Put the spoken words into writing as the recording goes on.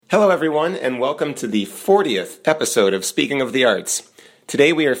Hello, everyone, and welcome to the 40th episode of Speaking of the Arts.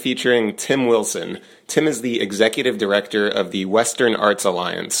 Today we are featuring Tim Wilson. Tim is the Executive Director of the Western Arts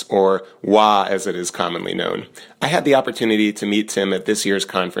Alliance, or WA as it is commonly known. I had the opportunity to meet Tim at this year's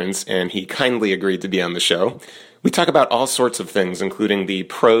conference, and he kindly agreed to be on the show. We talk about all sorts of things, including the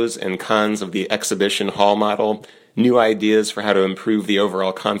pros and cons of the exhibition hall model, new ideas for how to improve the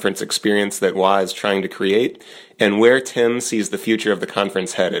overall conference experience that WA is trying to create, and where Tim sees the future of the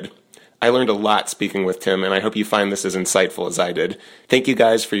conference headed. I learned a lot speaking with Tim, and I hope you find this as insightful as I did. Thank you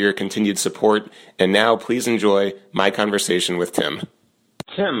guys for your continued support, and now please enjoy my conversation with Tim.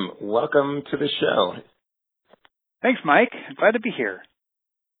 Tim, welcome to the show. Thanks, Mike. Glad to be here.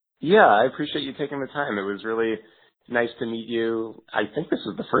 Yeah, I appreciate you taking the time. It was really nice to meet you. I think this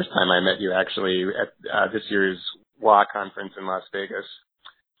was the first time I met you, actually, at this year's WA conference in Las Vegas.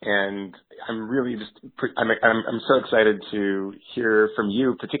 And I'm really I'm so excited to hear from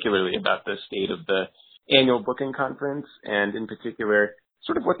you, particularly about the state of the annual booking conference, and in particular,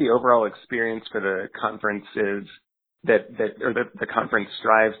 sort of what the overall experience for the conference is that the conference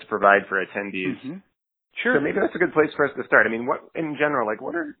strives to provide for attendees. Mm-hmm. Sure. So maybe that's a good place for us to start. I mean, what in general,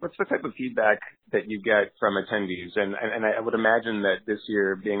 what's the type of feedback that you get from attendees? And I would imagine that this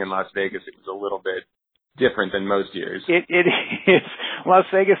year, being in Las Vegas, it was a little bit different than most years. It is. Las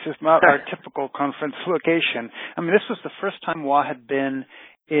Vegas is not our typical conference location. I mean, this was the first time WA had been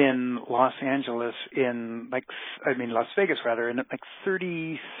in Las Vegas in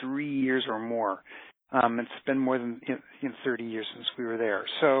 33 years or more. It's been more than 30 years since we were there.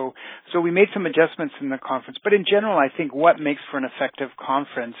 So we made some adjustments in the conference. But in general, I think what makes for an effective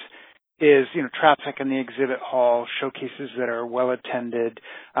conference is, traffic in the exhibit hall, showcases that are well attended,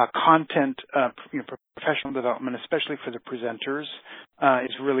 content, professional development, especially for the presenters,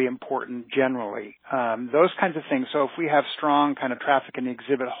 is really important generally. Those kinds of things. So if we have strong kind of traffic in the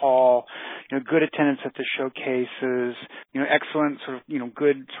exhibit hall, good attendance at the showcases, excellent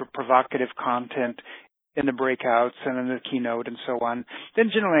good provocative content in the breakouts and in the keynote and so on,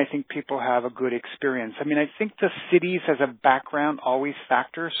 then generally I think people have a good experience. I mean, I think the cities as a background always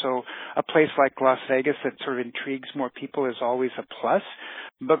factor. So a place like Las Vegas that sort of intrigues more people is always a plus.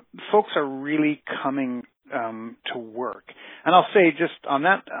 But folks are really coming to work. And I'll say just on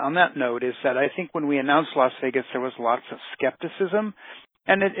that note is that I think when we announced Las Vegas, there was lots of skepticism.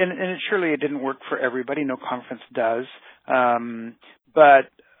 And it surely it didn't work for everybody. No conference does. But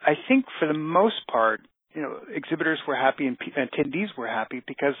I think for the most part, exhibitors were happy and attendees were happy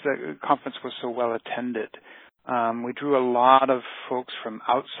because the conference was so well attended. We drew a lot of folks from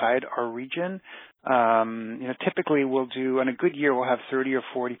outside our region. Typically we'll do, on a good year, we'll have 30 or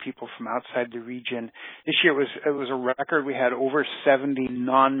 40 people from outside the region. This year it was a record. We had over 70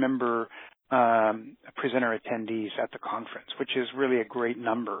 non-member presenter attendees at the conference, which is really a great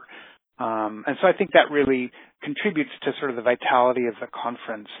number. And so I think that really contributes to sort of the vitality of the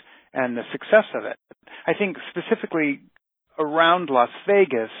conference and the success of it. I think specifically around Las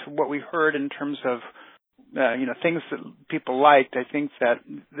Vegas, what we heard in terms of, things that people liked, I think that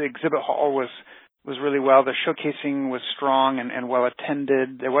the exhibit hall was really well. The showcasing was strong and well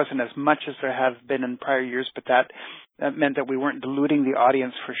attended. There wasn't as much as there have been in prior years, but that meant that we weren't diluting the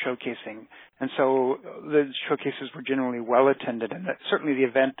audience for showcasing. And so the showcases were generally well attended. And certainly the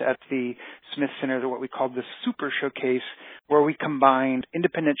event at the Smith Center, what we called the Super Showcase, where we combined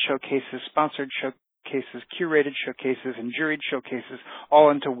independent showcases, sponsored showcases, curated showcases, and juried showcases all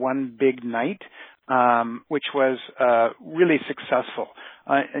into one big night, which was really successful.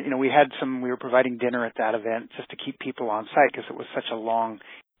 We were providing dinner at that event just to keep people on site because it was such a long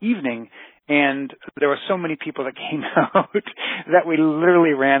evening. And there were so many people that came out that we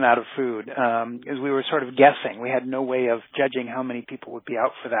literally ran out of food, as we were sort of guessing. We had no way of judging how many people would be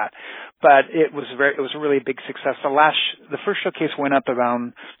out for that. But it was a really big success. The first showcase went up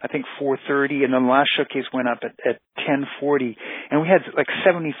around, I think, 4:30, and then the last showcase went up at 10:40. And we had like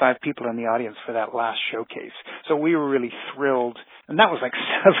 75 people in the audience for that last showcase. So we were really thrilled. And that was like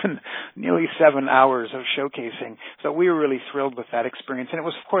nearly 7 hours of showcasing. So we were really thrilled with that experience. And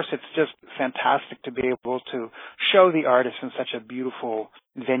it's just fantastic to be able to show the artists in such a beautiful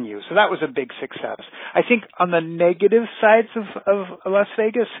venue. So that was a big success. I think on the negative sides of Las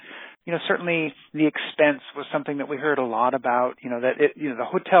Vegas, certainly the expense was something that we heard a lot about, the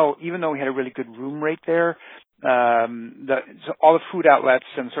hotel, even though we had a really good room rate there, so all the food outlets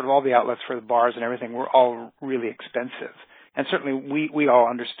and sort of all the outlets for the bars and everything were all really expensive. And certainly we all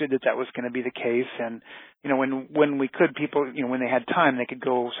understood that was going to be the case. And, when we could, people, when they had time, they could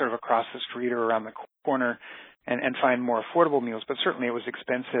go sort of across the street or around the corner and find more affordable meals. But certainly it was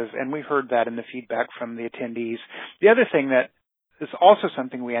expensive. And we heard that in the feedback from the attendees. The other thing that is also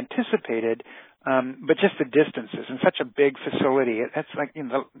something we anticipated, but just the distances and such a big facility. It's like,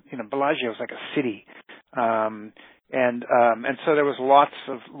 Bellagio is like a city. And so there was lots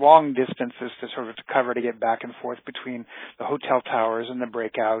of long distances to cover to get back and forth between the hotel towers and the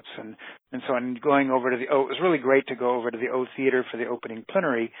breakouts and so on. Going over to it was really great to go over to the O Theater for the opening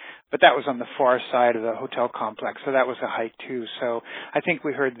plenary, but that was on the far side of the hotel complex, so that was a hike too. So I think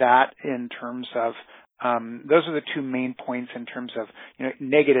we heard that in terms of those are the two main points in terms of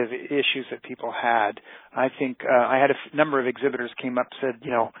negative issues that people had. I think I had a number of exhibitors came up and said,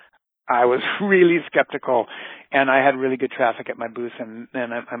 I was really skeptical, and I had really good traffic at my booth, and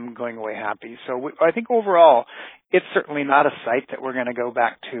I'm going away happy. So I think overall, it's certainly not a site that we're going to go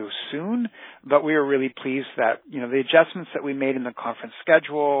back to soon, but we are really pleased that, the adjustments that we made in the conference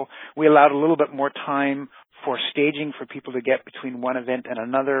schedule, we allowed a little bit more time for staging for people to get between one event and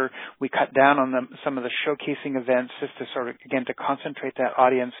another. We cut down on some of the showcasing events just to again, to concentrate that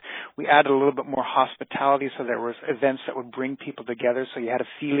audience. We added a little bit more hospitality, so there was events that would bring people together, so you had a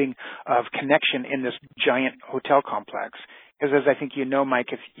feeling of connection in this giant hotel complex. Because as I think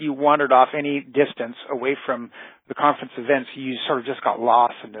Mike, if you wandered off any distance away from the conference events, you just got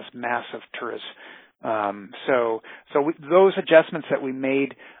lost in this massive tourist. Those adjustments that we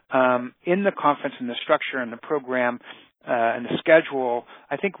made in the conference and the structure and the program and the schedule,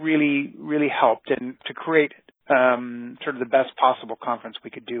 I think really, really helped and to create the best possible conference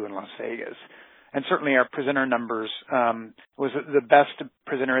we could do in Las Vegas. And certainly our presenter numbers was the best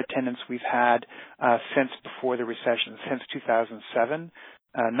presenter attendance we've had since before the recession, since 2007.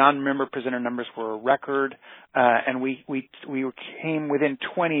 Non-member presenter numbers were a record, and we came within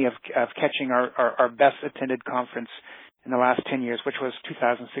 20 of catching our best attended conference in the last 10 years, which was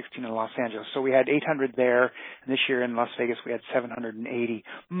 2016 in Los Angeles. So we had 800 there, and this year in Las Vegas we had 780,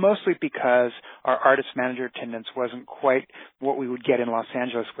 mostly because our artist manager attendance wasn't quite what we would get in Los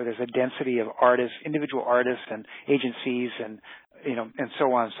Angeles, where there's a density of artists, individual artists and agencies and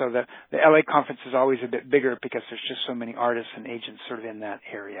so on. So the LA conference is always a bit bigger because there's just so many artists and agents in that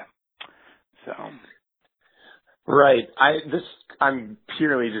area. So. Right. I'm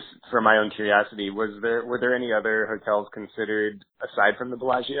purely just for my own curiosity. Were there any other hotels considered aside from the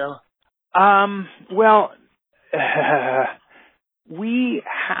Bellagio? We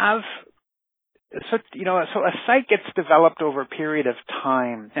have. So a site gets developed over a period of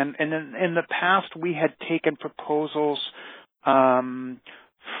time, and in the past we had taken proposals from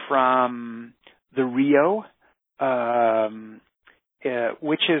the Rio,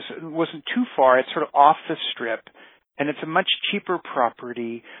 which wasn't too far. It's off the Strip, and it's a much cheaper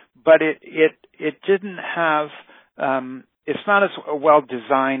property, but it didn't have. It's not as well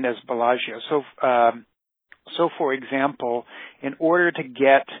designed as Bellagio. So for example, in order to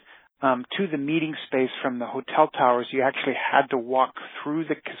get to the meeting space from the hotel towers, you actually had to walk through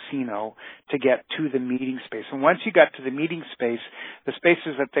the casino to get to the meeting space. And once you got to the meeting space, the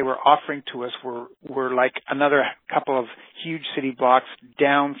spaces that they were offering to us were like another couple of huge city blocks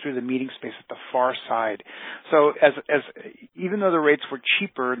down through the meeting space at the far side. So as even though the rates were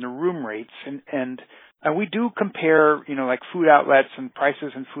cheaper in the room rates and we do compare, like food outlets and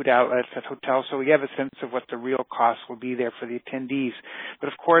prices in food outlets at hotels, so we have a sense of what the real cost will be there for the attendees. But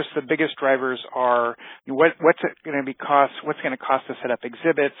of course, the biggest drivers are what's it going to be cost? What's going to cost to set up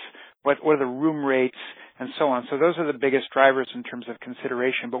exhibits? What are the room rates, and so on? So those are the biggest drivers in terms of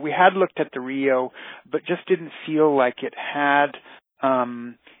consideration. But we had looked at the Rio, but just didn't feel like it had.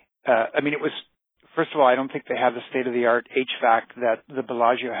 It was. First of all, I don't think they have the state-of-the-art HVAC that the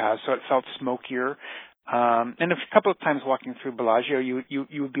Bellagio has, so it felt smokier. And a couple of times walking through Bellagio, you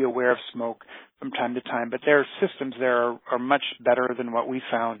would be aware of smoke from time to time, but their systems there are much better than what we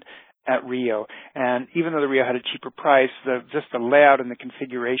found at Rio. And even though the Rio had a cheaper price, just the layout and the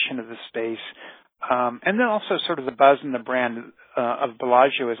configuration of the space, and then also the buzz and the brand of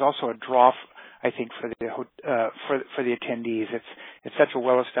Bellagio is also a draw, I think, for the attendees. It's such a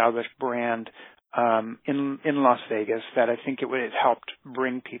well-established brand in Las Vegas that I think it helped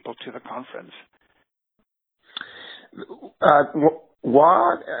bring people to the conference.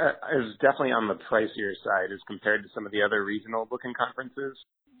 WA is definitely on the pricier side as compared to some of the other regional booking conferences.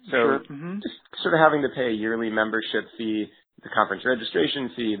 So sure. Just having to pay a yearly membership fee, the conference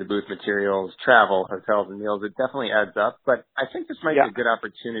registration fee, the booth materials, travel, hotels, and meals, it definitely adds up. But I think this might be a good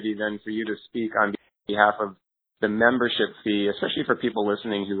opportunity then for you to speak on behalf of the membership fee, especially for people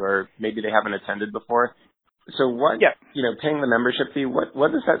listening who maybe they haven't attended before. So paying the membership fee,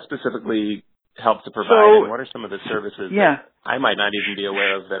 what does that specifically help to provide, and what are some of the services that I might not even be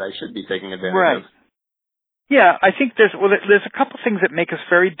aware of that I should be taking advantage of? Yeah, I think there's a couple things that make us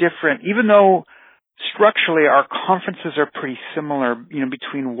very different. Even though Structurally, our conferences are pretty similar,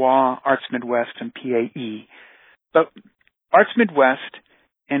 between WA, Arts Midwest, and PAE. But Arts Midwest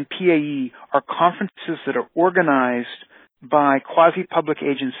and PAE are conferences that are organized by quasi-public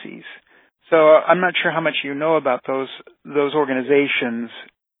agencies. So I'm not sure how much you know about those organizations,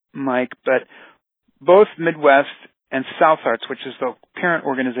 Mike, but both Midwest and South Arts, which is the parent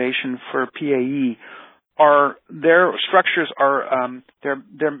organization for PAE, their structures are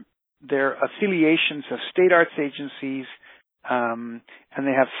they're affiliations of state arts agencies, and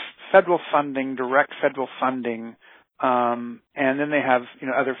they have federal funding, direct federal funding, and then they have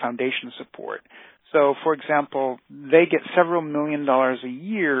other foundation support. So, for example, they get several $1 million a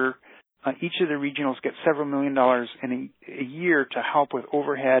year. Each of the regionals get several $1 million in a year to help with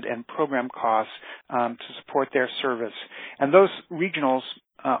overhead and program costs to support their service. And those regionals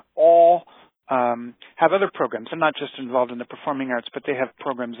all have other programs. They're not just involved in the performing arts, but they have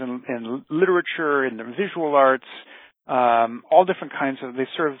programs in literature, in the visual arts, all different kinds of. They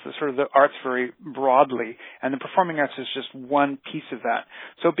serve the arts very broadly, and the performing arts is just one piece of that.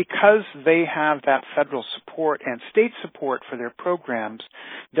 So because they have that federal support and state support for their programs,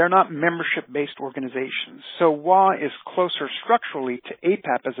 they're not membership-based organizations. So WA is closer structurally to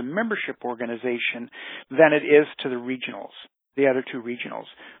APAP as a membership organization than it is to the regionals, the other two regionals.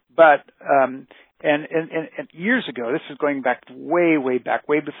 But and years ago, this is going back way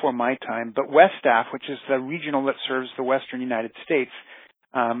before my time, but WESTAF, which is the regional that serves the Western United States,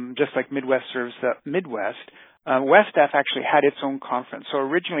 just like Midwest serves the Midwest, WESTAF actually had its own conference. So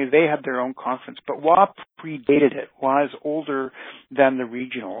originally they had their own conference, but WA predated it. WA is older than the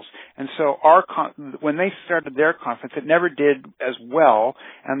regionals. And so when they started their conference, it never did as well,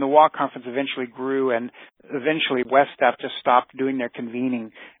 and the WA conference eventually grew, and eventually WESTAF just stopped doing their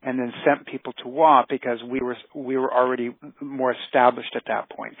convening and then sent people to WA because we were already more established at that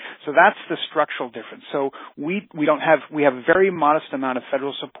point. So that's the structural difference. So we have a very modest amount of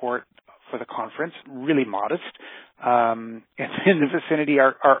federal support for the conference, really modest. In the vicinity,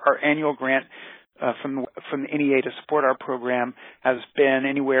 our annual grant from the NEA to support our program has been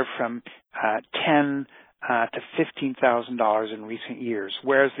anywhere from $10,000 to $15,000 in recent years,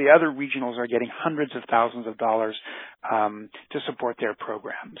 whereas the other regionals are getting hundreds of thousands of dollars to support their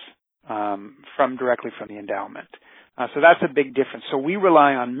programs directly from the endowment. So that's a big difference. So we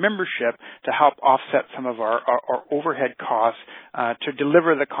rely on membership to help offset some of our overhead costs to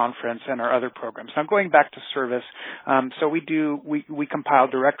deliver the conference and our other programs. Now going back to service, so we compile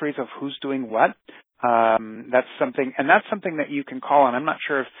directories of who's doing what. That's something that you can call on. I'm not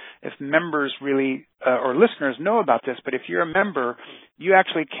sure if members really or listeners know about this, but if you're a member, you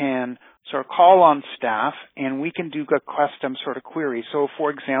actually can sort of call on staff, and we can do a custom sort of query. So, for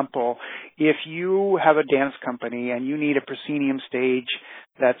example, if you have a dance company and you need a proscenium stage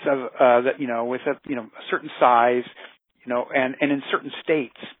that's with a certain size, and in certain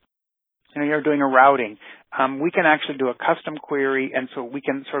states, you're doing a routing, we can actually do a custom query, and so we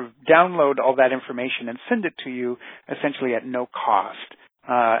can sort of download all that information and send it to you essentially at no cost.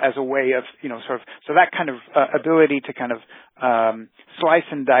 As a way of, so that kind of ability to kind of slice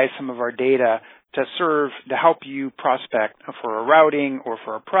and dice some of our data to help you prospect for a routing or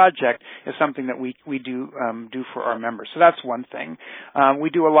for a project is something that we do for our members. So that's one thing.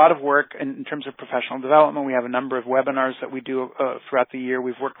 We do a lot of work in terms of professional development. We have a number of webinars that we do throughout the year.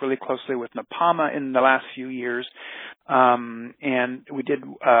 We've worked really closely with NAPAMA in the last few years. And we did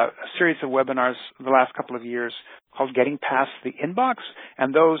a series of webinars the last couple of years called Getting Past the Inbox,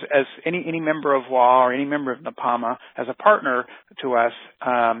 and those, as any member of WA or any member of NAPAMA as a partner to us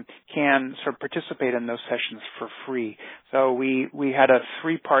can sort of participate in those sessions for free. So we had a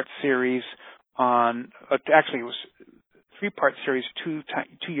three-part series actually it was three-part series two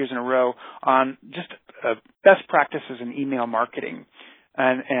years in a row on just best practices in email marketing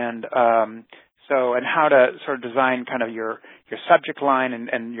and how to sort of design kind of your subject line and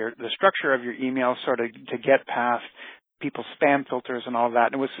the structure of your email sort of to get past people's spam filters and all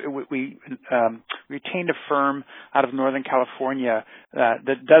that. We retained a firm out of Northern California that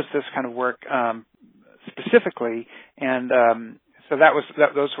does this kind of work specifically, and so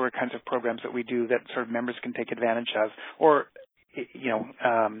those were kinds of programs that we do that sort of members can take advantage of, or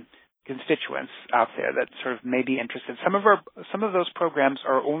constituents out there that sort of may be interested. Some of those programs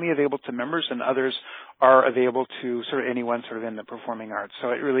are only available to members, and others are available to sort of anyone sort of in the performing arts. So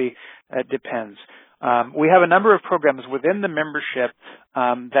it really depends. We have a number of programs within the membership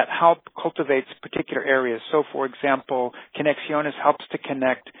that help cultivate particular areas. So, for example, Conexiones helps to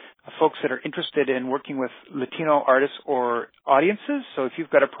connect folks that are interested in working with Latino artists or audiences. So if you've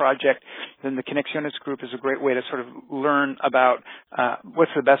got a project, then the Conexiones group is a great way to sort of learn about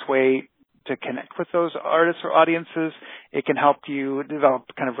what's the best way to connect with those artists or audiences. It can help you develop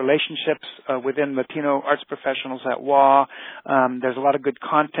kind of relationships within Latino arts professionals at WA. There's a lot of good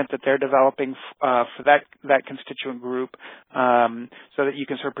content that they're developing for that constituent group, so that you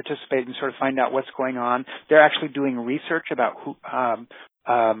can sort of participate and sort of find out what's going on. They're actually doing research about who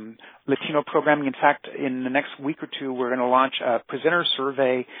Latino programming. In fact, in the next week or two, we're going to launch a presenter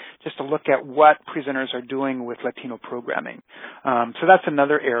survey just to look at what presenters are doing with Latino programming. So that's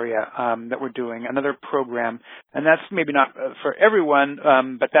another area that we're doing, another program, and that's maybe not for everyone,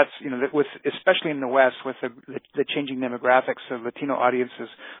 but that's, with, especially in the West, with the changing demographics of Latino audiences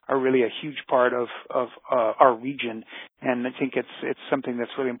are really a huge part of our region, and I think it's something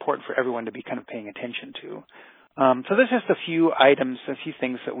that's really important for everyone to be kind of paying attention to. So there's just a few items, a few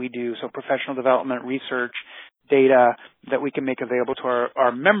things that we do. So professional development, research, data that we can make available to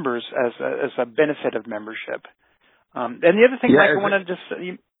our members as a benefit of membership. And the other thing, Mike,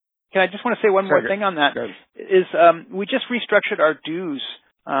 I just want to say one more thing on that is we just restructured our dues.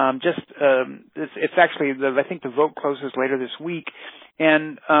 It's actually I think the vote closes later this week,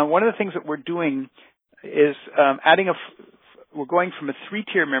 and one of the things that we're doing is we're going from a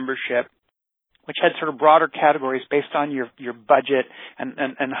 3-tier membership, which had sort of broader categories based on your budget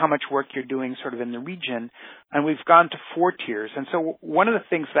and how much work you're doing sort of in the region. And we've gone to 4 tiers. And so one of the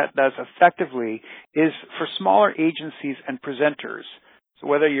things that does effectively is for smaller agencies and presenters, so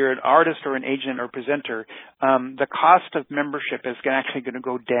whether you're an artist or an agent or presenter, the cost of membership is actually going to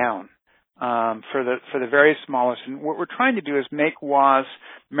go down for the very smallest. And what we're trying to do is make WA's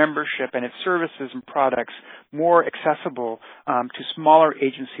membership and its services and products more accessible to smaller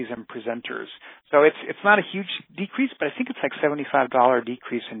agencies and presenters. So it's not a huge decrease, but I think it's like $75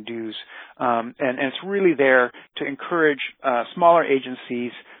 decrease in dues, and it's really there to encourage smaller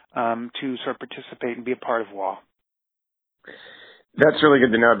agencies to sort of participate and be a part of WA. That's really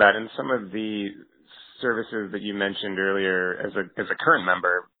good to know about. And some of the services that you mentioned earlier as a current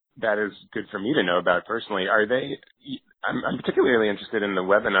member, that is good for me to know about personally. I'm particularly interested in the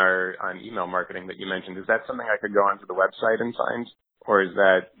webinar on email marketing that you mentioned. Is that something I could go onto the website and find? Or is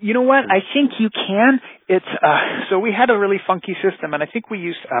that... You know what? I think you can. It's so we had a really funky system, and I think we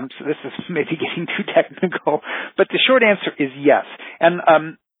used, so this is maybe getting too technical, but the short answer is yes.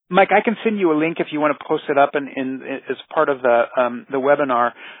 And Mike, I can send you a link if you want to post it up as part of the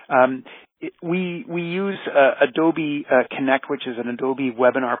webinar. We use Adobe Connect, which is an Adobe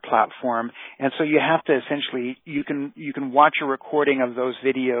webinar platform, and so you have to essentially you can watch a recording of those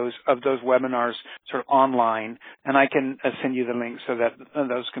videos of those webinars sort of online, and I can send you the link so that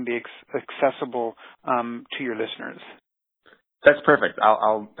those can be accessible to your listeners. That's perfect.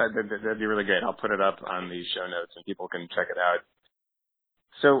 That'd be really great. I'll put it up on the show notes and people can check it out.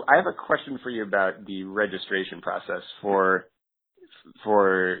 So I have a question for you about the registration process for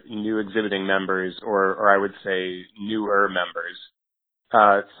new exhibiting members, or I would say newer members.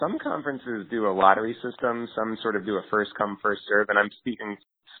 Some conferences do a lottery system. Some sort of do a first come, first serve, and I'm speaking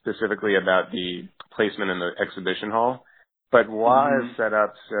specifically about the placement in the exhibition hall. But WA is set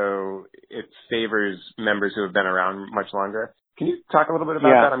up so it favors members who have been around much longer. Can you talk a little bit about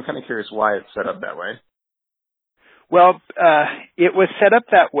that? I'm kind of curious why it's set up that way. Well, it was set up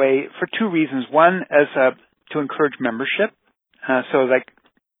that way for 2 reasons. One, to encourage membership. So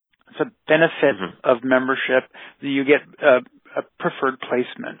it's a benefit of membership that you get a preferred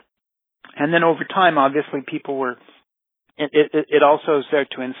placement. And then over time, obviously, it also is there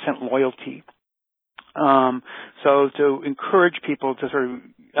to incent loyalty. So to encourage people to sort of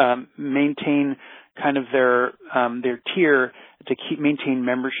maintain kind of their tier, to maintain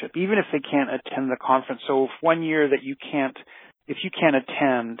membership, even if they can't attend the conference. So if one year that if you can't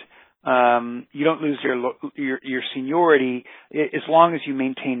attend, you don't lose your seniority as long as you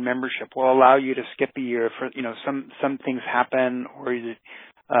maintain membership. Will allow you to skip a year for some things happen, or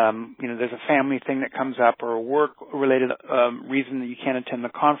there's a family thing that comes up or a work related reason that you can't attend the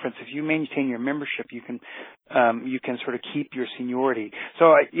conference. If you maintain your membership, you can sort of keep your seniority.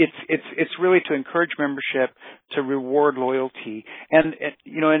 So it's really to encourage membership, to reward loyalty, and it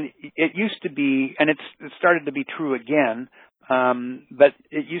used to be, and it's started to be true again. But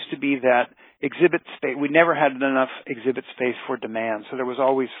it used to be that exhibit space, we never had enough exhibit space for demand. So there was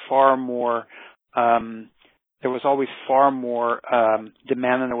always far more demand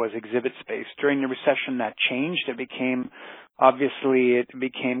than there was exhibit space. During the recession that changed. It became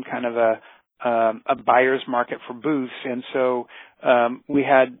kind of a buyer's market for booths. And so, we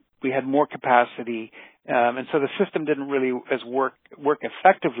had more capacity. And so the system didn't really work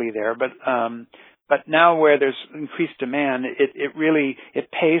effectively there, but But now where there's increased demand,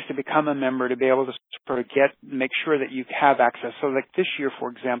 it pays to become a member to be able to sort of make sure that you have access. So like this year, for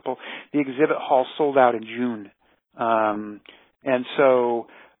example, the exhibit hall sold out in June. And so,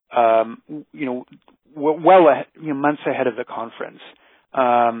 months ahead of the conference.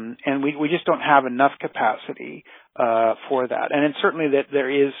 And we just don't have enough capacity, for that. And then certainly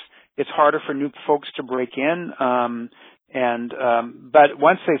it's harder for new folks to break in, but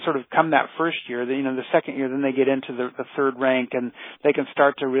once they sort of come that first year, the second year, then they get into the third rank, and they can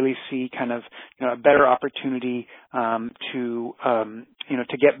start to really see kind of, a better opportunity, to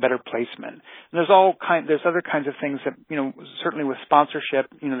get better placement. And there's other kinds of things that, certainly with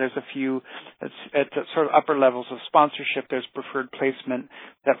sponsorship, there's a few at the sort of upper levels of sponsorship. There's preferred placement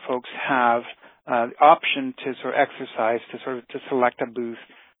that folks have, option to sort of exercise to select a booth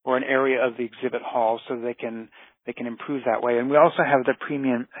or an area of the exhibit hall so they can improve that way. And we also have the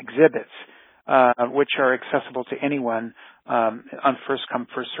premium exhibits, which are accessible to anyone on first come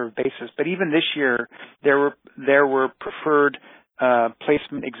first served basis. But even this year, there were preferred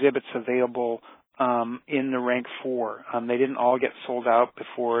placement exhibits available in the rank 4. They didn't all get sold out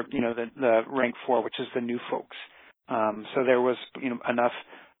before the rank 4, which is the new folks. So there was enough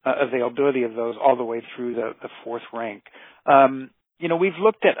availability of those all the way through the 4th rank. We've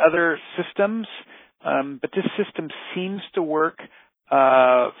looked at other systems, but this system seems to work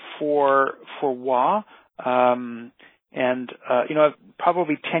for WA.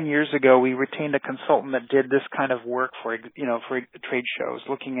 Probably 10 years ago, we retained a consultant that did this kind of work for trade shows,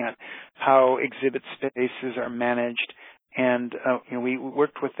 looking at how exhibit spaces are managed. And we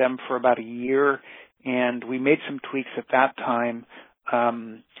worked with them for about a year, and we made some tweaks at that time.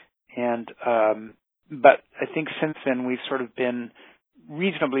 But I think since then we've sort of been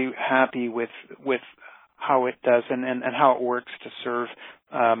reasonably happy with how it does and how it works to serve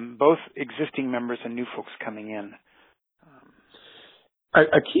both existing members and new folks coming in.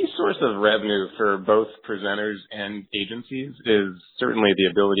 A key source of revenue for both presenters and agencies is certainly the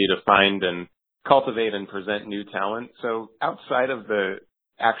ability to find and cultivate and present new talent. So outside of the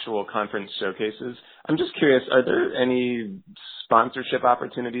actual conference showcases, I'm just curious, are there any sponsorship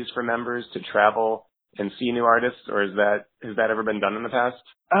opportunities for members to travel and see new artists, or has that ever been done in the past?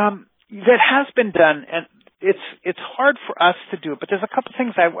 That has been done, and it's hard for us to do it, but there's a couple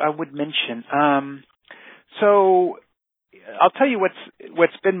things I would mention. So I'll tell you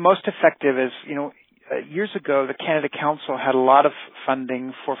what's been most effective is, years ago, the Canada Council had a lot of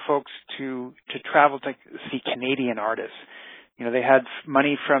funding for folks to travel to see Canadian artists. They had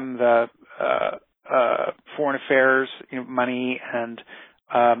money from the Foreign Affairs money, and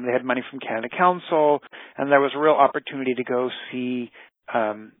they had money from Canada Council, and there was a real opportunity to go see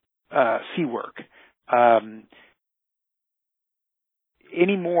work.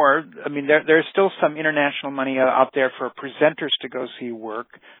 Anymore, there's still some international money out there for presenters to go see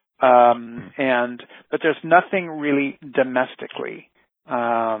work, but there's nothing really domestically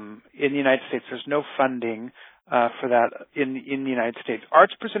in the United States. There's no funding for that in the United States.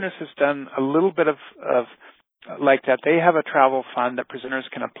 Arts Presenters has done a little bit of like that. They have a travel fund that presenters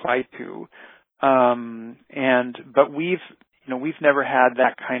can apply to, but we've never had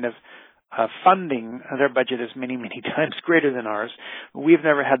that kind of funding. Their budget is many, many times greater than ours. We've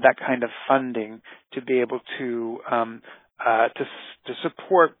never had that kind of funding to be able to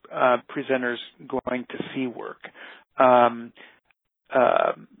support presenters going to see work.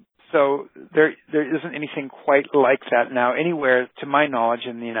 So there isn't anything quite like that now anywhere, to my knowledge,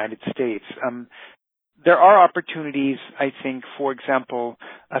 in the United States. There are opportunities, I think. For example,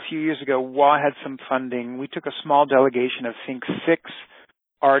 a few years ago, WA had some funding. We took a small delegation of, I think, 6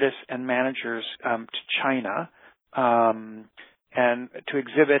 artists and managers to China and to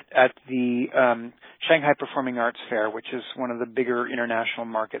exhibit at the Shanghai Performing Arts Fair, which is one of the bigger international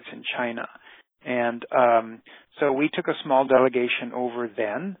markets in China. And so we took a small delegation over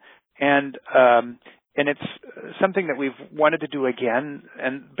then, and it's something that we've wanted to do again.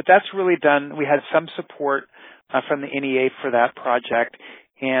 But that's really done. We had some support from the NEA for that project,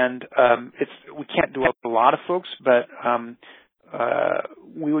 and we can't do a lot of folks, but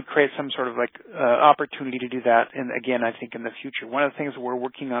we would create some sort of opportunity to do that. And again, I think in the future, one of the things we're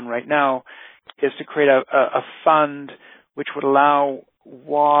working on right now is to create a fund which would allow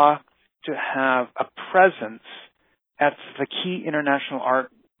WA to have a presence at the key international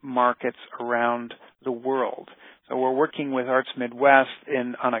art markets around the world. So we're working with Arts Midwest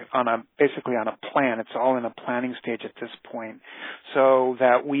basically on a plan. It's all in a planning stage at this point, so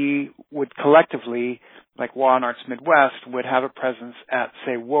that we would collectively like WA and Arts Midwest would have a presence at,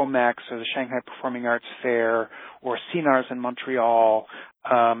 say, WOMEX or the Shanghai Performing Arts Fair or CINARS in Montreal,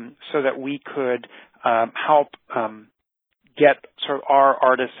 so that we could help get sort of our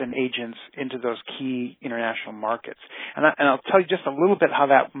artists and agents into those key international markets. And I'll tell you just a little bit how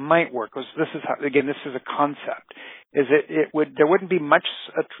that might work, because this is how, again, this is a concept. There wouldn't be much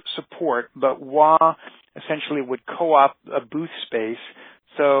support, but WA essentially would co-op a booth space.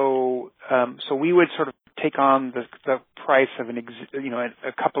 So we would sort of take on the price of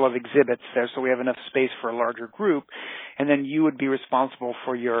a couple of exhibits there, so we have enough space for a larger group, and then you would be responsible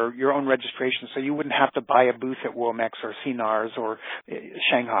for your own registration, so you wouldn't have to buy a booth at WOMEX or CINARS or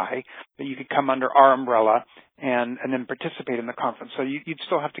Shanghai, but you could come under our umbrella and then participate in the conference. So you'd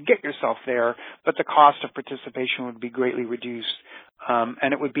still have to get yourself there, but the cost of participation would be greatly reduced.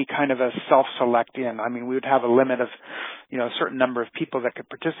 And it would be kind of a self-select in. I mean, we would have a limit of, a certain number of people that could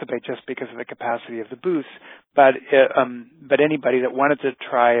participate just because of the capacity of the booth. But anybody that wanted to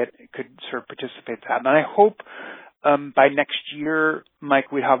try it could sort of participate in that. And I hope by next year,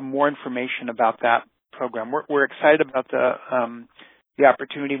 Mike, we have more information about that program. We're excited about the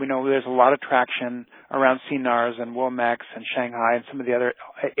opportunity. We know there's a lot of traction around CINARS and WOMEX and Shanghai and some of the other,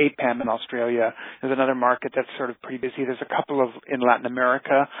 APAM in Australia. There's another market that's sort of pretty busy. There's a couple of in Latin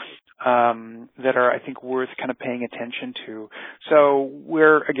America that are, I think, worth kind of paying attention to. So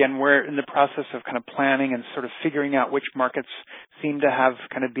we're in the process of kind of planning and sort of figuring out which markets seem to have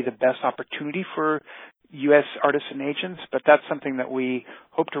kind of be the best opportunity for U.S. artists and agents, but that's something that we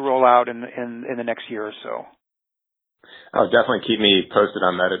hope to roll out in the next year or so. Oh, definitely keep me posted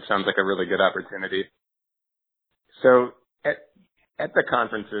on that. It sounds like a really good opportunity. So at the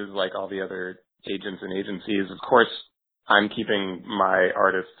conferences, like all the other agents and agencies, of course, I'm keeping my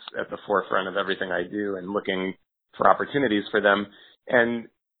artists at the forefront of everything I do and looking for opportunities for them. And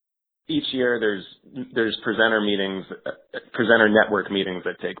each year there's presenter network meetings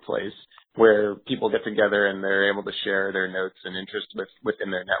that take place where people get together and they're able to share their notes and interests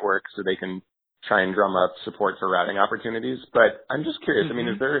within their network so they can try and drum up support for routing opportunities. But I'm just curious, I mean,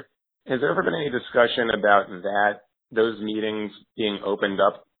 has there ever been any discussion about those meetings being opened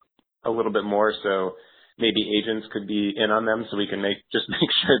up a little bit more so maybe agents could be in on them so we can make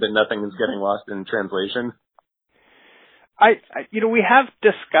sure that nothing is getting lost in translation? We have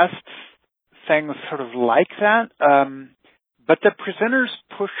discussed things sort of like that, but the presenters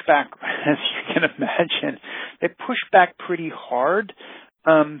push back, as you can imagine. They push back pretty hard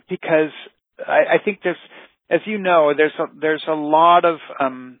because I think there's, as you know, there's a lot of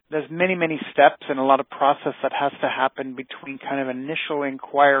there's many steps and a lot of process that has to happen between kind of initial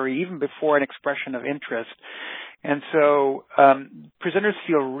inquiry, even before an expression of interest. And so presenters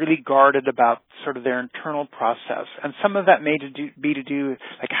feel really guarded about sort of their internal process. And some of that may be to do,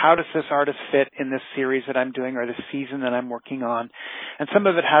 like, how does this artist fit in this series that I'm doing or this season that I'm working on? And some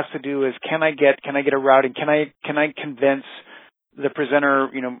of it has to do is, can I get a routing? Can I convince the presenter,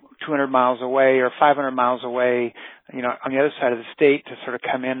 200 miles away or 500 miles away, on the other side of the state to sort of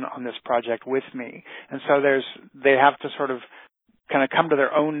come in on this project with me? And so they have to sort of kind of come to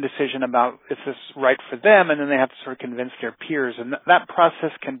their own decision about is this right for them, and then they have to sort of convince their peers. And that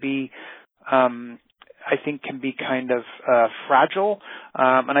process can be, I think, kind of fragile.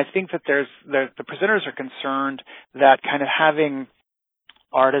 And I think that the presenters are concerned that kind of having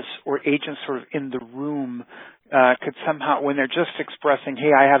artists or agents sort of in the room could somehow, when they're just expressing,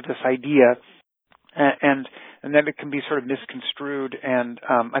 hey, I have this idea, and then it can be sort of misconstrued. And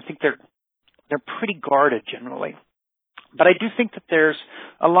I think they're pretty guarded generally. But I do think that there's,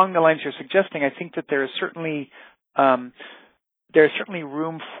 along the lines you're suggesting, I think that there is certainly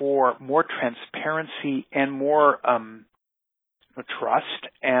room for more transparency and more trust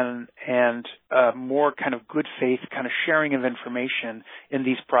and more kind of good faith kind of sharing of information in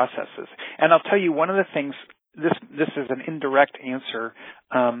these processes. And I'll tell you, one of the things, this is an indirect answer,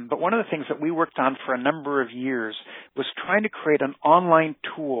 but one of the things that we worked on for a number of years was trying to create an online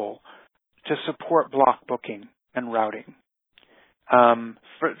tool to support block booking and routing.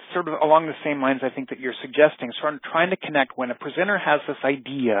 For sort of along the same lines I think that you're suggesting, sort of trying to connect when a presenter has this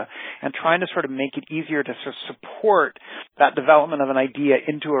idea and trying to sort of make it easier to sort of support that development of an idea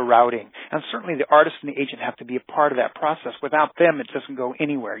into a routing. And certainly the artist and the agent have to be a part of that process. Without them, it doesn't go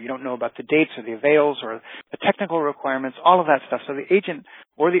anywhere. You don't know about the dates or the avails or the technical requirements, all of that stuff. So the agent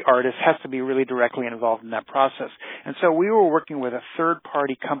or the artist has to be really directly involved in that process. And so we were working with a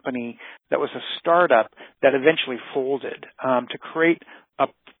third-party company that was a startup that eventually folded to create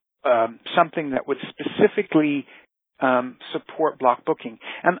something that would specifically support block booking.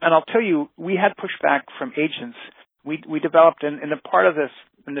 And I'll tell you, we had pushback from agents. We developed in the part of this,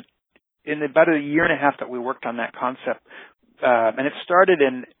 in the in about a year and a half that we worked on that concept, and it started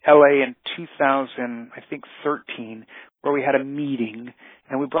in LA in 2013, where we had a meeting,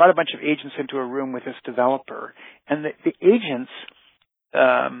 and we brought a bunch of agents into a room with this developer, and the agents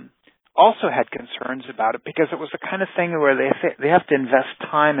also had concerns about it because it was the kind of thing where they have to invest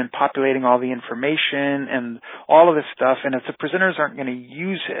time in populating all the information and all of this stuff, and if the presenters aren't going to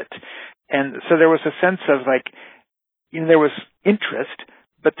use it, and so there was a sense of like, there was interest,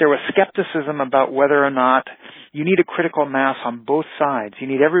 but there was skepticism about whether or not you need a critical mass on both sides. You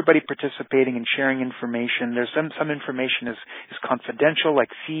need everybody participating and sharing information. There's some information is confidential,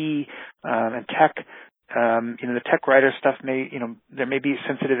 like fee and tech. The tech writer stuff there may be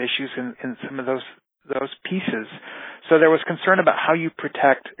sensitive issues in some of those pieces. So there was concern about how you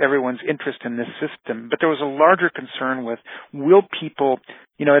protect everyone's interest in this system. But there was a larger concern with, will people,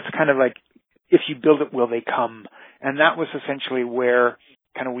 it's kind of like, if you build it, will they come? And that was essentially where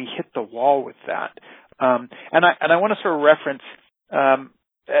kind of we hit the wall with that. And I want to sort of reference, I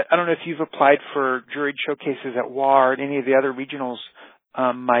don't know if you've applied for juried showcases at WA or any of the other regionals,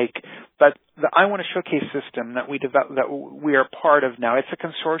 Mike, but the I Want to Showcase system that we are part of now, it's a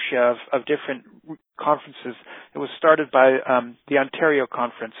consortia of different conferences. It was started by the Ontario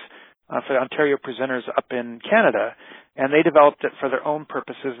Conference for the Ontario presenters up in Canada, and they developed it for their own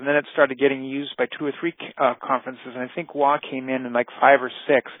purposes, and then it started getting used by 2 or 3 conferences, and I think WA came in like 5 or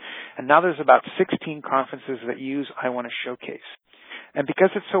 6, and now there's about 16 conferences that use I Want to Showcase. And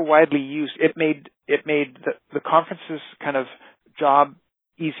because it's so widely used, it made the conferences kind of job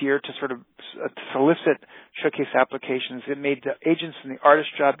easier to sort of solicit showcase applications. It made the agents and the artist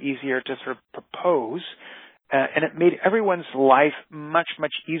job easier to sort of propose, and it made everyone's life much,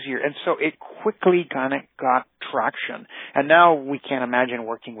 much easier. And so it quickly kind of got traction. And now we can't imagine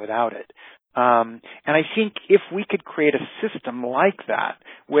working without it. And I think if we could create a system like that,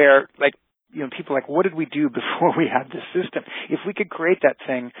 where people like, what did we do before we had this system? If we could create that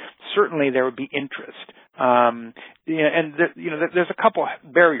thing, certainly there would be interest. There's a couple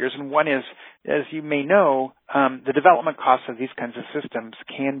barriers, and one is, as you may know, the development costs of these kinds of systems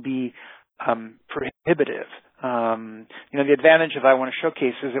can be prohibitive. The advantage of I Want to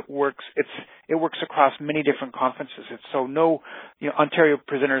Showcase is it works across many different conferences. Ontario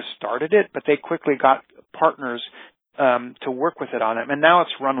presenters started it, but they quickly got partners to work with it on it. And now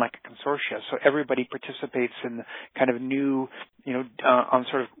it's run like a consortia, so everybody participates in the kind of new, on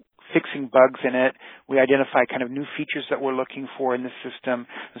sort of fixing bugs in it. We identify kind of new features that we're looking for in the system.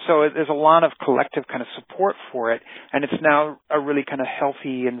 So there's a lot of collective kind of support for it, and it's now a really kind of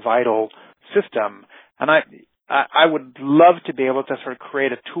healthy and vital system. And I would love to be able to sort of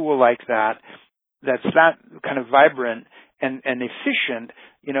create a tool like that that's that kind of vibrant and efficient,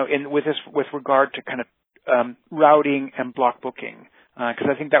 with regard to kind of routing and block booking, because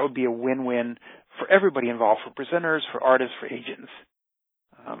I think that would be a win-win for everybody involved, for presenters, for artists, for agents.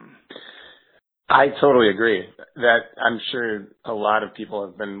 I totally agree. That I'm sure a lot of people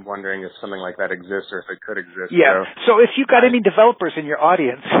have been wondering if something like that exists or if it could exist. Yeah. So if you've got any developers in your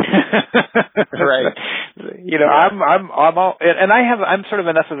audience, right? I'm all, and I'm sort of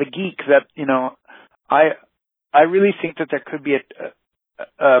enough of a geek that I really think that there could be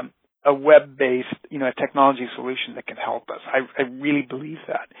a web-based, a technology solution that can help us. I really believe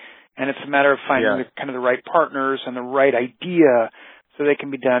that. And it's a matter of finding the right partners and the right idea so they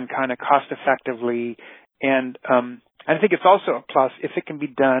can be done kind of cost-effectively. And I think it's also a plus if it can be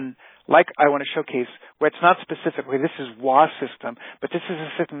done like I Want to Showcase, where it's not specifically this is WA system, but this is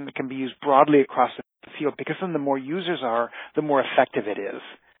a system that can be used broadly across the field, because then the more users are, the more effective it is.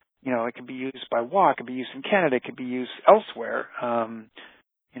 It can be used by WA, it can be used in Canada, it can be used elsewhere.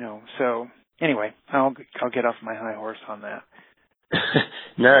 So anyway, I'll get off my high horse on that.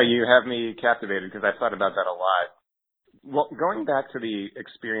 No, you have me captivated, because I thought about that a lot. Well, going back to the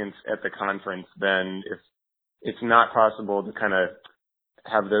experience at the conference, then if it's not possible to kind of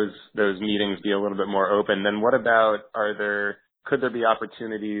have those meetings be a little bit more open, then what about, could there be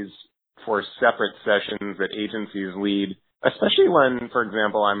opportunities for separate sessions that agencies lead, especially when, for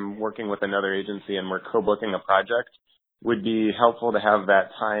example, I'm working with another agency and we're co-booking a project? Would be helpful to have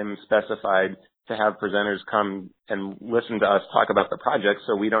that time specified to have presenters come and listen to us talk about the project,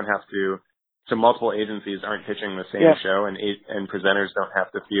 so we don't have to, so multiple agencies aren't pitching the same show, and presenters don't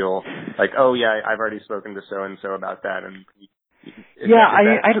have to feel like, oh yeah, I've already spoken to so-and-so about that. And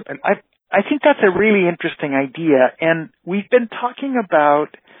I think that's a really interesting idea, and we've been talking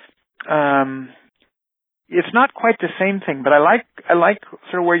about, it's not quite the same thing, but I like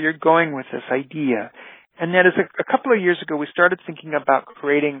sort of where you're going with this idea. And that is a couple of years ago, we started thinking about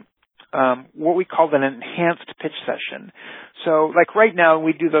creating what we call an enhanced pitch session. So like right now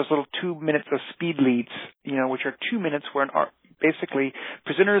we do those little 2 minutes of speed leads, which are 2 minutes where basically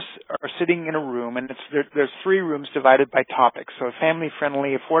presenters are sitting in a room, and there's 3 rooms divided by topics. So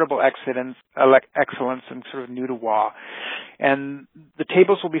family-friendly, affordable excellence, and sort of new to WA. And the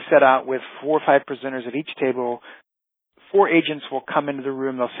tables will be set out with 4 or 5 presenters at each table. 4 agents will come into the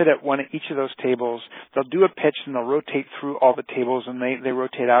room. They'll sit at each of those tables. They'll do a pitch, and they'll rotate through all the tables, and they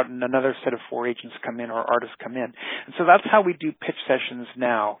rotate out, and another set of 4 agents come in or artists come in. And so that's how we do pitch sessions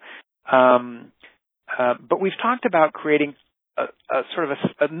now. But we've talked about creating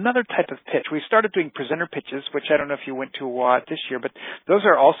another type of pitch. We started doing presenter pitches, which I don't know if you went to a lot this year, but those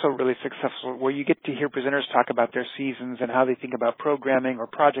are also really successful, where you get to hear presenters talk about their seasons and how they think about programming or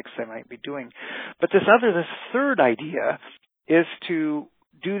projects they might be doing. But this third idea is to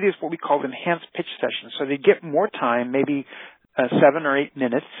do this, what we call enhanced pitch sessions. So they get more time, maybe 7 or 8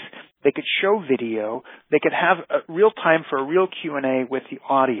 minutes. They could show video. They could have real time for a real Q&A with the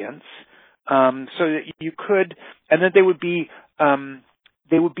audience. So that you could, and then they would be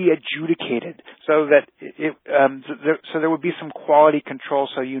adjudicated, so that so there would be some quality control,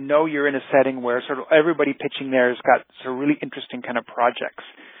 so you're in a setting where sort of everybody pitching there has got sort of really interesting kind of projects.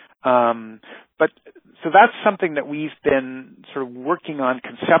 But so that's something that we've been sort of working on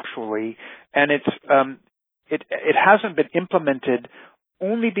conceptually, and it hasn't been implemented.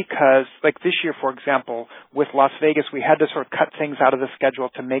 Only because, like this year, for example, with Las Vegas, we had to sort of cut things out of the schedule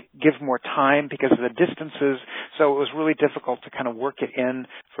to give more time because of the distances. So it was really difficult to kind of work it in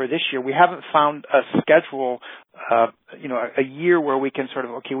for this year. We haven't found a schedule, a year where we can sort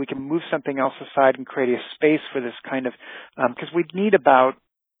of, we can move something else aside and create a space for this kind of, because we'd need I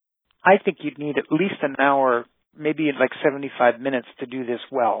think you'd need at least an hour, maybe like 75 minutes to do this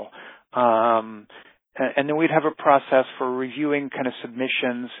well. And then we'd have a process for reviewing kind of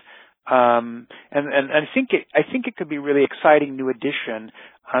submissions, and I think it could be a really exciting new addition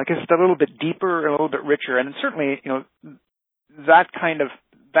because it's a little bit deeper and a little bit richer, and certainly that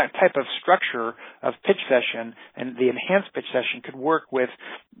type of structure of pitch session and the enhanced pitch session could work with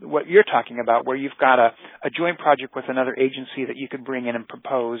what you're talking about, where you've got a joint project with another agency that you could bring in and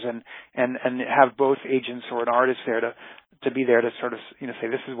propose, and have both agents or an artist there to be there to sort of say,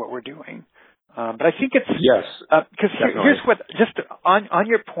 this is what we're doing. But I think it's yes, because here's what, just on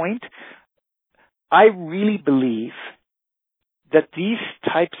your point, I really believe that these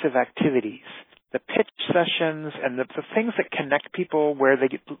types of activities, the pitch sessions and the things that connect people, where they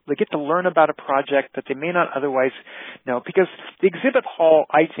get to learn about a project that they may not otherwise know, because the exhibit hall,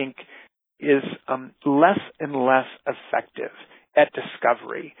 I think, is less and less effective at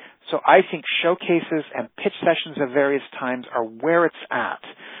discovery. So I think showcases and pitch sessions of various times are where it's at,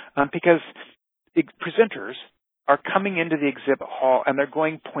 because presenters are coming into the exhibit hall and they're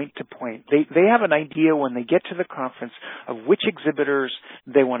going point to point. They have an idea when they get to the conference of which exhibitors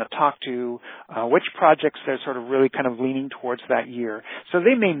they want to talk to, which projects they're sort of really kind of leaning towards that year. So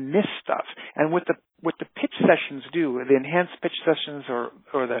they may miss stuff. And what the pitch sessions do, the enhanced pitch sessions or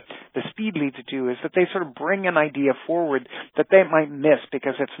the speed leads do, is that they sort of bring an idea forward that they might miss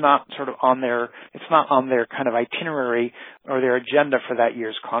because it's not sort of on their kind of itinerary or their agenda for that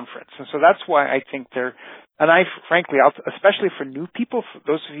year's conference. And so that's why I think frankly, especially for new people, for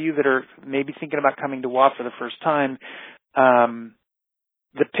those of you that are maybe thinking about coming to WA for the first time,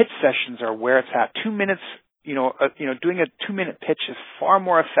 the pitch sessions are where it's at. 2 minutes, doing a 2-minute pitch is far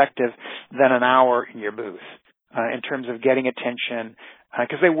more effective than an hour in your booth in terms of getting attention,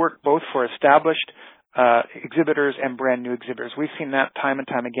 because they work both for established exhibitors and brand new exhibitors. We've seen that time and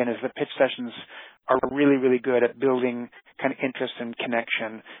time again, as the pitch sessions are really, really good at building kind of interest and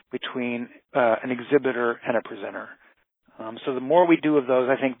connection between an exhibitor and a presenter. So the more we do of those,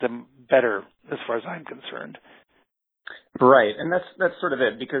 I think the better, as far as I'm concerned. Right, and that's sort of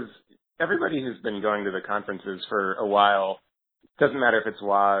it, because everybody who's been going to the conferences for a while, doesn't matter if it's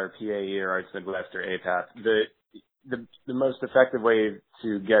WA or PAE or Arts Midwest or APAP, the most effective way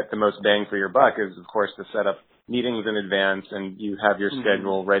to get the most bang for your buck is, of course, to set up meetings in advance and you have your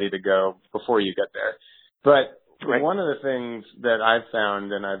schedule ready to go before you get there. But one of the things that I've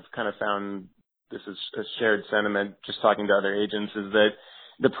found, and I've kind of found this is a shared sentiment just talking to other agents, is that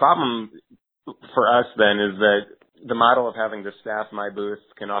the problem for us then is that the model of having to staff my booth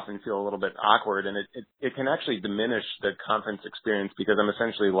can often feel a little bit awkward, and it can actually diminish the conference experience because I'm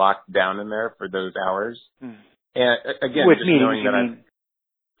essentially locked down in there for those hours. And again, with just meetings, knowing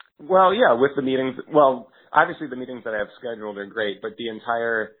that with the meetings, obviously the meetings that I have scheduled are great, but the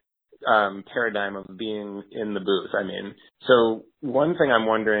entire paradigm of being in the booth, So one thing I'm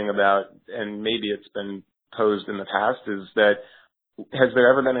wondering about, and maybe it's been posed in the past, is that has there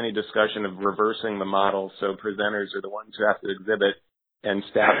ever been any discussion of reversing the model so presenters are the ones who have to exhibit and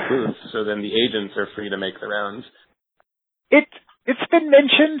staff booths, so then the agents are free to make the rounds? It's been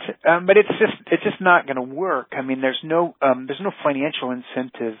mentioned, but it's just not going to work. I mean, there's no financial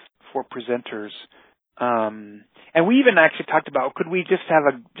incentive for presenters. And we even actually talked about, could we just have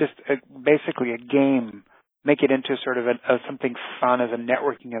basically a game, make it into sort of something fun as a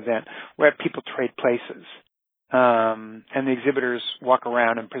networking event where people trade places. And the exhibitors walk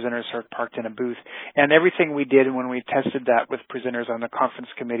around and presenters are parked in a booth. And everything we did when we tested that with presenters on the conference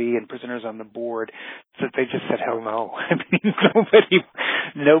committee and presenters on the board, that they just said, hell no. I mean,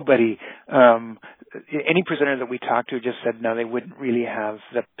 nobody, any presenter that we talked to just said no, they wouldn't really have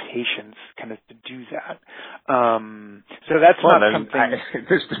the patience kind of to do that. So that's not something.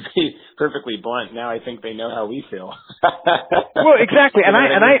 Just to be perfectly blunt, now I think they know how we feel. Well, exactly, and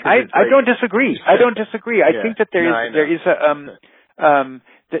I don't disagree. I think that there is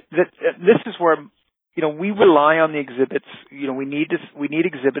this is where we rely on the exhibits. We need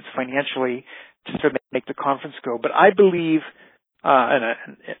exhibits financially to sort of make the conference go. But I believe,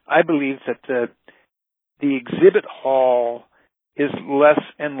 I believe that the exhibit hall is less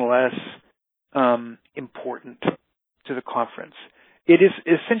and less important to the conference. It is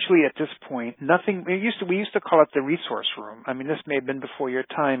essentially at this point nothing. We used to call it the resource room. I mean, this may have been before your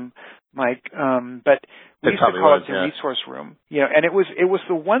time, Mike, but we used to call it the resource room. And it was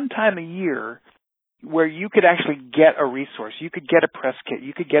the one time a year where you could actually get a resource. You could get a press kit.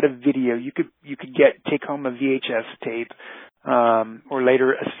 You could get a video. You could take home a VHS tape, or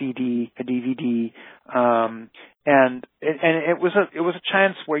later a CD, a DVD, and it was a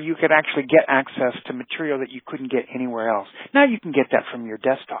chance where you could actually get access to material that you couldn't get anywhere else. Now you can get that from your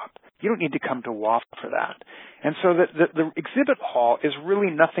desktop. You don't need to come to WAF for that. And so the exhibit hall is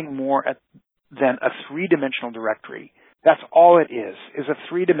really nothing more than a three-dimensional directory. That's all it is a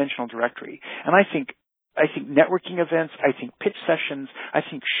three-dimensional directory. And I think networking events, I think pitch sessions, I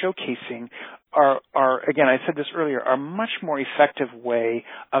think showcasing are again, I said this earlier, are a much more effective way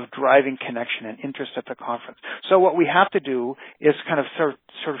of driving connection and interest at the conference. So what we have to do is kind of sort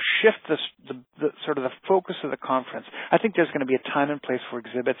of shift the sort of the focus of the conference. I think there's going to be a time and place for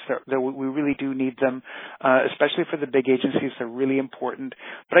exhibits that we really do need them, especially for the big agencies. They're really important.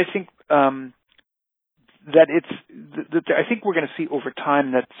 But I think I think we're going to see over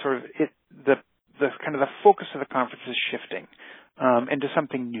time that sort of the kind of the focus of the conference is shifting into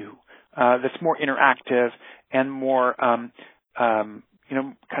something new that's more interactive and more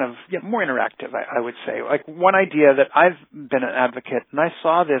more interactive. I would say, like, one idea that I've been an advocate, and I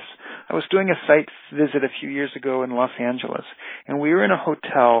saw this. I was doing a site visit a few years ago in Los Angeles, and we were in a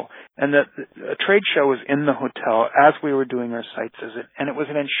hotel, and a trade show was in the hotel as we were doing our site visit, and it was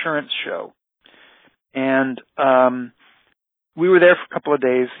an insurance show. And we were there for a couple of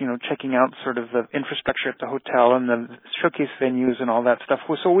days, checking out sort of the infrastructure at the hotel and the showcase venues and all that stuff.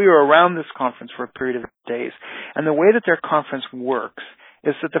 So we were around this conference for a period of days. And the way that their conference works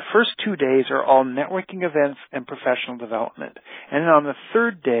is that the first 2 days are all networking events and professional development. And then on the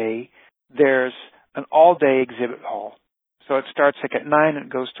third day, there's an all-day exhibit hall. So it starts at 9 and it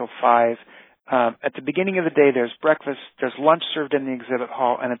goes till 5. At the beginning of the day, there's breakfast, there's lunch served in the exhibit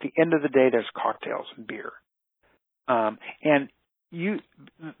hall, and at the end of the day, there's cocktails and beer. And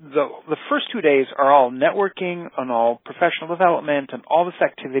the first 2 days are all networking and all professional development and all this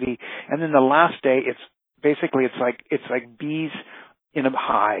activity, and then the last day, it's like bees in a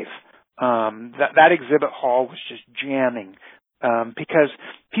hive. That exhibit hall was just jamming. Because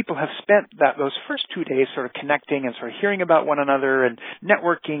people have spent those first 2 days sort of connecting and sort of hearing about one another and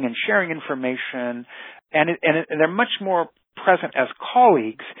networking and sharing information, and they're much more present as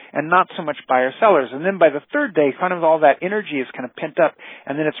colleagues and not so much buyer sellers. And then by the third day, kind of all that energy is kind of pent up,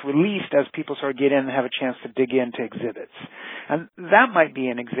 and then it's released as people sort of get in and have a chance to dig into exhibits. And that might be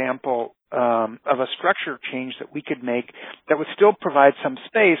an example of a structure change that we could make that would still provide some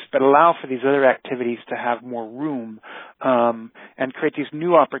space but allow for these other activities to have more room, and create these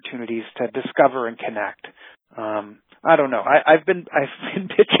new opportunities to discover and connect. I don't know. I've been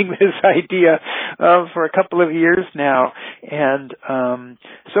pitching this idea for a couple of years now, and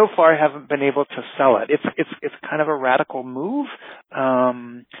so far I haven't been able to sell it. It's kind of a radical move,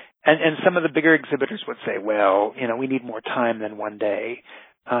 and some of the bigger exhibitors would say, well, we need more time than 1 day,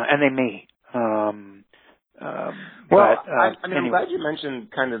 and they may. I'm glad you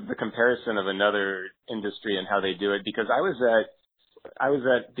mentioned kind of the comparison of another industry and how they do it, because I was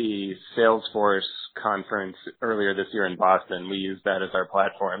at the Salesforce conference earlier this year in Boston. We used that as our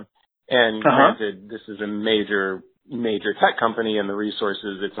platform. And granted, this is a major tech company, and the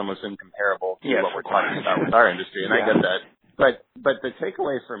resources, it's almost incomparable to what we're talking about with our industry. And I get that. But the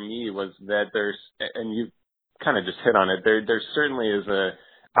takeaway for me was that there's, and you kind of just hit on it, there certainly is a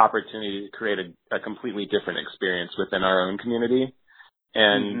opportunity to create a completely different experience within our own community.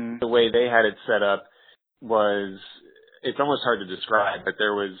 And the way they had it set up was, it's almost hard to describe, but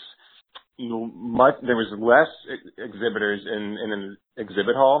there was less exhibitors in an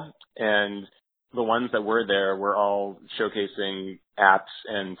exhibit hall, and the ones that were there were all showcasing apps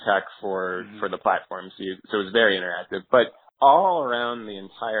and tech for the platform. So it was very interactive. But all around the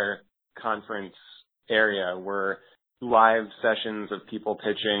entire conference area were live sessions of people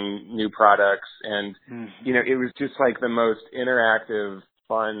pitching new products. And, it was just like the most interactive,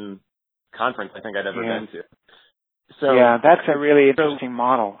 fun conference I think I'd ever been to. So yeah, that's a really interesting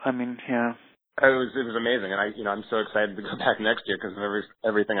model. I mean, yeah. It was amazing. And I'm so excited to go back next year because of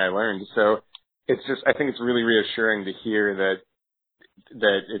everything I learned. So it's just, I think it's really reassuring to hear that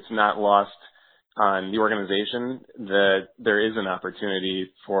it's not lost on the organization, that there is an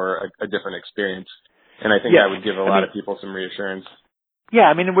opportunity for a different experience. And I think that would give a lot of people some reassurance. Yeah,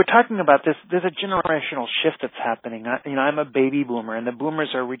 I mean, we're talking about this. There's a generational shift that's happening. I'm a baby boomer, and the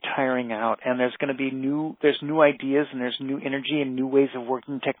boomers are retiring out, and there's going to be new ideas, and there's new energy and new ways of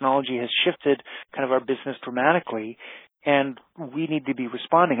working. Technology has shifted kind of our business dramatically, and we need to be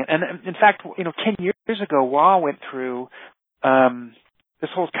responding. And in fact, 10 years ago, WA went through this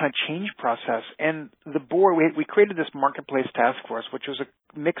whole kind of change process, and the board, we created this marketplace task force, which was a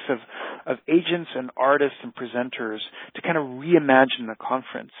mix of agents and artists and presenters to kind of reimagine the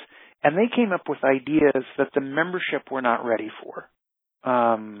conference. And they came up with ideas that the membership were not ready for,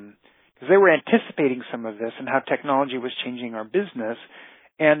 because they were anticipating some of this and how technology was changing our business,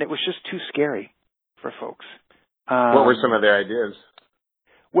 and it was just too scary for folks. What were some of their ideas?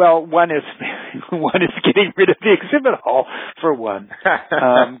 Well, one is getting rid of the exhibit hall for one.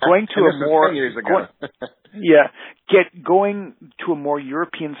 Going to a more 10 years ago. Going to a more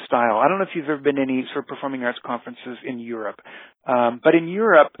European style. I don't know if you've ever been to any sort of performing arts conferences in Europe, but in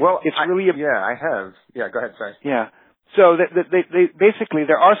Europe, I have. Yeah, go ahead. Sorry. Yeah. So they basically,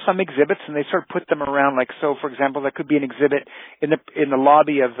 there are some exhibits, and they sort of put them around. Like, so for example, there could be an exhibit in the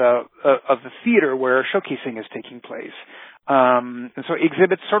lobby of the theater where showcasing is taking place. And so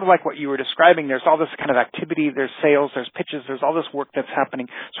exhibits, sort of like what you were describing, there's all this kind of activity, there's sales, there's pitches, there's all this work that's happening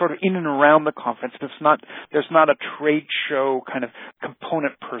sort of in and around the conference. There's not a trade show kind of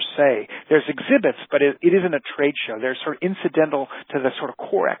component per se. There's exhibits, but it isn't a trade show. They're sort of incidental to the sort of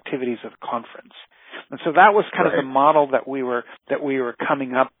core activities of the conference. And so that was kind of the model that we were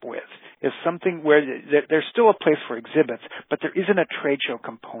coming up with, is something where there's still a place for exhibits, but there isn't a trade show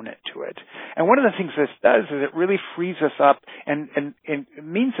component to it. And one of the things this does is it really frees us up, and it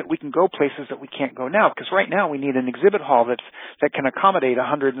means that we can go places that we can't go now, because right now we need an exhibit hall that can accommodate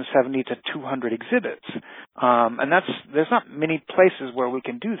 170 to 200 exhibits. And there's not many places where we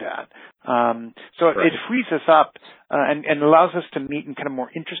can do that. It frees us up and allows us to meet in kind of more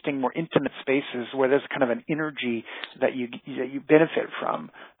interesting, more intimate spaces where there's kind of an energy that you benefit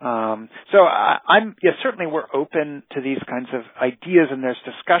from. Certainly we're open to these kinds of ideas, and there's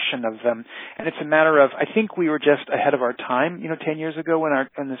discussion of them. And it's a matter of, I think we were just ahead of our time, 10 years ago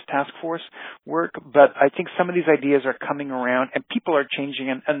in this task force work. But I think some of these ideas are coming around, and people are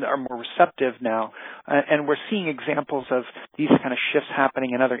changing and are more receptive now. And we're seeing examples of these kind of shifts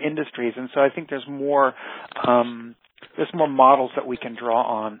happening in other industries. And so I think there's more models that we can draw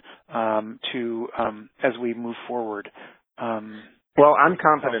on as we move forward. Well, I'm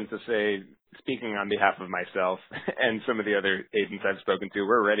confident to say, speaking on behalf of myself and some of the other agents I've spoken to,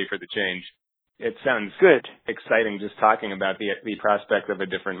 we're ready for the change. It sounds good, exciting just talking about the prospect of a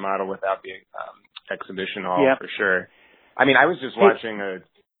different model without the exhibition hall, for sure. I mean, I was just watching a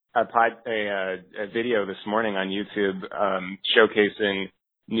video this morning on YouTube showcasing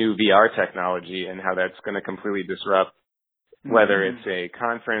new VR technology and how that's going to completely disrupt whether it's a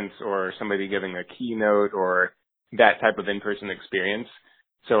conference or somebody giving a keynote or that type of in-person experience.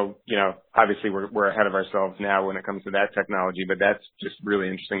 So, obviously we're ahead of ourselves now when it comes to that technology, but that's just really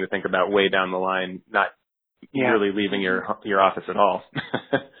interesting to think about way down the line, not really leaving your office at all.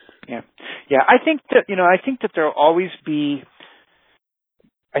 Yeah. I think that there'll always be,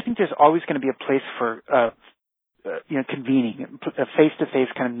 there's always going to be a place for, convening, a face-to-face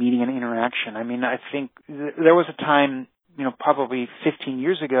kind of meeting and interaction. I mean, I think there was a time, probably 15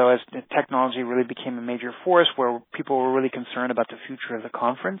 years ago, as technology really became a major force, where people were really concerned about the future of the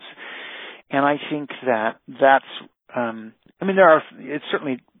conference. And I think that's it's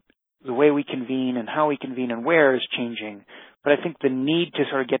certainly the way we convene and how we convene and where is changing. But I think the need to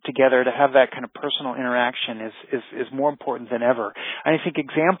sort of get together to have that kind of personal interaction is more important than ever. And I think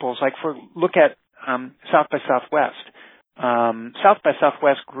examples, like look at South by Southwest. South by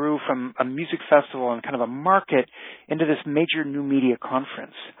Southwest grew from a music festival and kind of a market into this major new media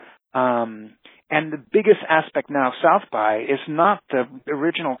conference. And the biggest aspect now of South by is not the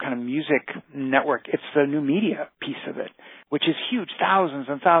original kind of music network, it's the new media piece of it, which is huge. Thousands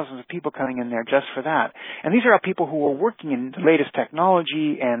and thousands of people coming in there just for that. And these are all people who are working in the latest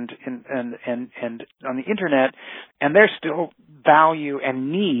technology and on the internet, and there's still value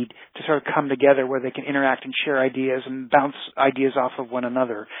and need to sort of come together where they can interact and share ideas and bounce ideas off of one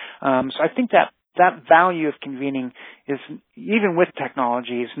another. So I think that value of convening is, even with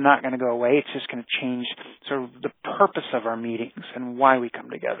technology, is not going to go away. It's just going to change sort of the purpose of our meetings and why we come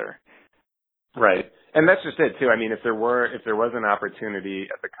together. Right. And that's just it too. I mean, if there was an opportunity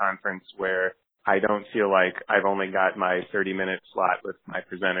at the conference where I don't feel like I've only got my 30-minute slot with my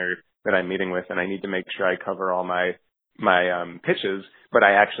presenter that I'm meeting with, and I need to make sure I cover all my pitches, but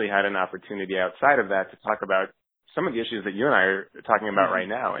I actually had an opportunity outside of that to talk about some of the issues that you and I are talking about right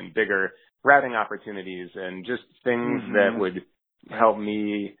now, and bigger routing opportunities and just things that would help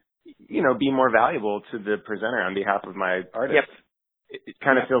me, be more valuable to the presenter on behalf of my artist. Yep. It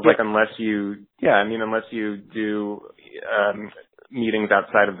kind of feels like unless you do meetings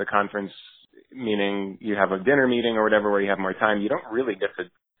outside of the conference, meaning you have a dinner meeting or whatever where you have more time, you don't really get to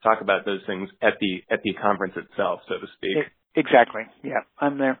talk about those things at the conference itself, so to speak. Exactly. Yeah,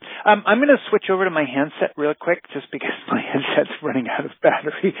 I'm there. I'm going to switch over to my handset real quick just because my headset's running out of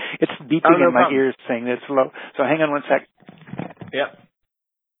battery. It's beeping in my ears saying that it's low. So hang on one sec. Yep.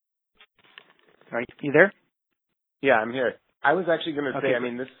 All right. You there? Yeah, I'm here. I was actually going to say,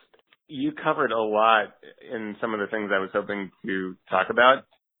 you covered a lot in some of the things I was hoping to talk about.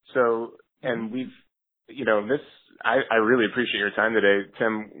 So, and I really appreciate your time today,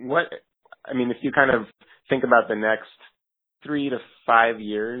 Tim. If you kind of think about the next 3 to 5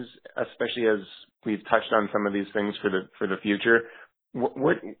 years, especially as we've touched on some of these things for the future,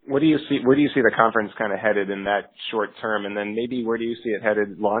 what do you see? Where do you see the conference kind of headed in that short term, and then maybe where do you see it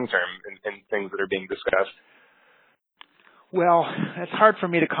headed long term in things that are being discussed? Well, it's hard for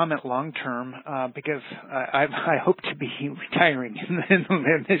me to comment long term because I hope to be retiring in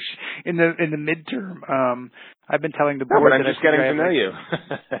the midterm. I've been telling the board but I'm just getting to know you.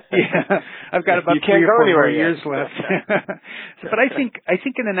 Yeah, I've got about 3 or 4 more years left. But I think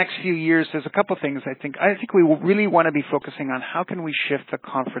in the next few years, there's a couple things. I think we really want to be focusing on how can we shift the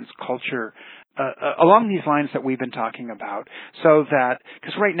conference culture along these lines that we've been talking about, so that,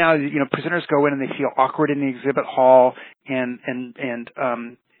 because right now, presenters go in and they feel awkward in the exhibit hall, and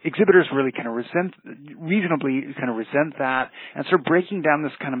exhibitors really kind of reasonably resent that, and sort of breaking down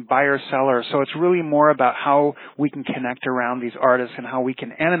this kind of buyer-seller. So it's really more about how we can connect around these artists and how we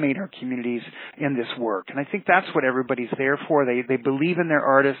can animate our communities in this work. And I think that's what everybody's there for. They believe in their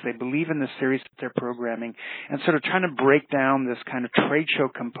artists, they believe in the series that they're programming, and sort of trying to break down this kind of trade show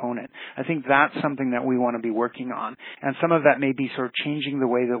component. I think that's something that we want to be working on. And some of that may be sort of changing the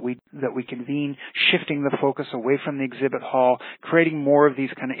way that we convene, shifting the focus away from the exhibit hall, creating more of these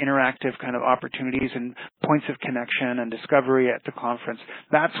kind of interactive kind of opportunities and points of connection and discovery at the conference.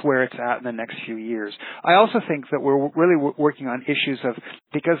 That's where it's at in the next few years. I also think that we're really working on issues of,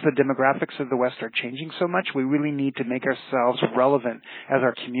 because the demographics of the West are changing so much, we really need to make ourselves relevant as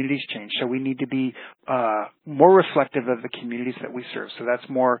our communities change. So we need to be more reflective of the communities that we serve. So that's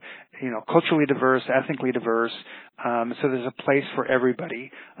more, culturally diverse, ethnically diverse. So there's a place for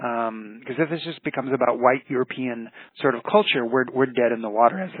everybody. Because if this just becomes about white European sort of culture, we're dead in the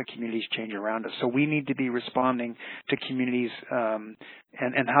water as the communities change around us. So we need to be responding to communities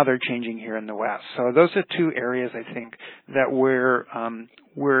and how they're changing here in the West. So those are 2 areas I think that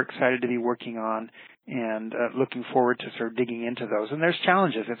we're excited to be working on, and looking forward to sort of digging into those. And there's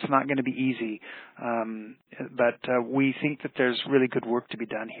challenges. It's not going to be easy, but we think that there's really good work to be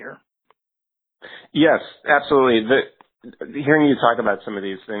done here. Yes, absolutely. Hearing you talk about some of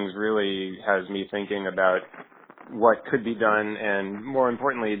these things really has me thinking about what could be done, and more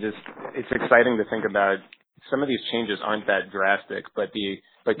importantly, it's exciting to think about some of these changes aren't that drastic, but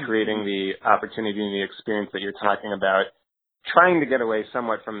creating the opportunity and the experience that you're talking about, trying to get away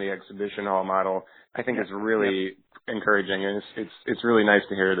somewhat from the exhibition hall model, I think is really encouraging, and it's really nice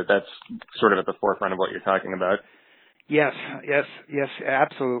to hear that that's sort of at the forefront of what you're talking about. Yes,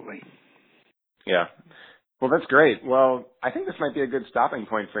 absolutely. Yeah. Well, that's great. Well, I think this might be a good stopping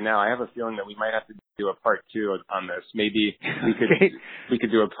point for now. I have a feeling that we might have to do a part 2 on this. Maybe we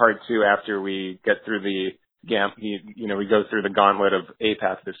could do a part 2 after we get through we go through the gauntlet of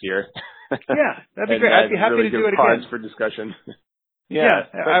APAC this year. Yeah, that'd be great. I'd be happy really to do it again. Pause for discussion. Yeah,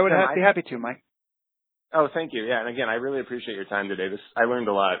 I would be happy to, Mike. Oh, thank you. Yeah, and again, I really appreciate your time today. I learned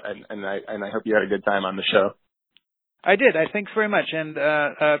a lot, and I hope you had a good time on the show. I did. Thanks very much, and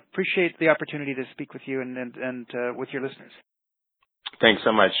appreciate the opportunity to speak with you and with your listeners. Thanks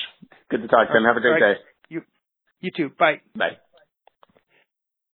so much. Good to talk, Tim. Have a great day. You too. Bye. Bye.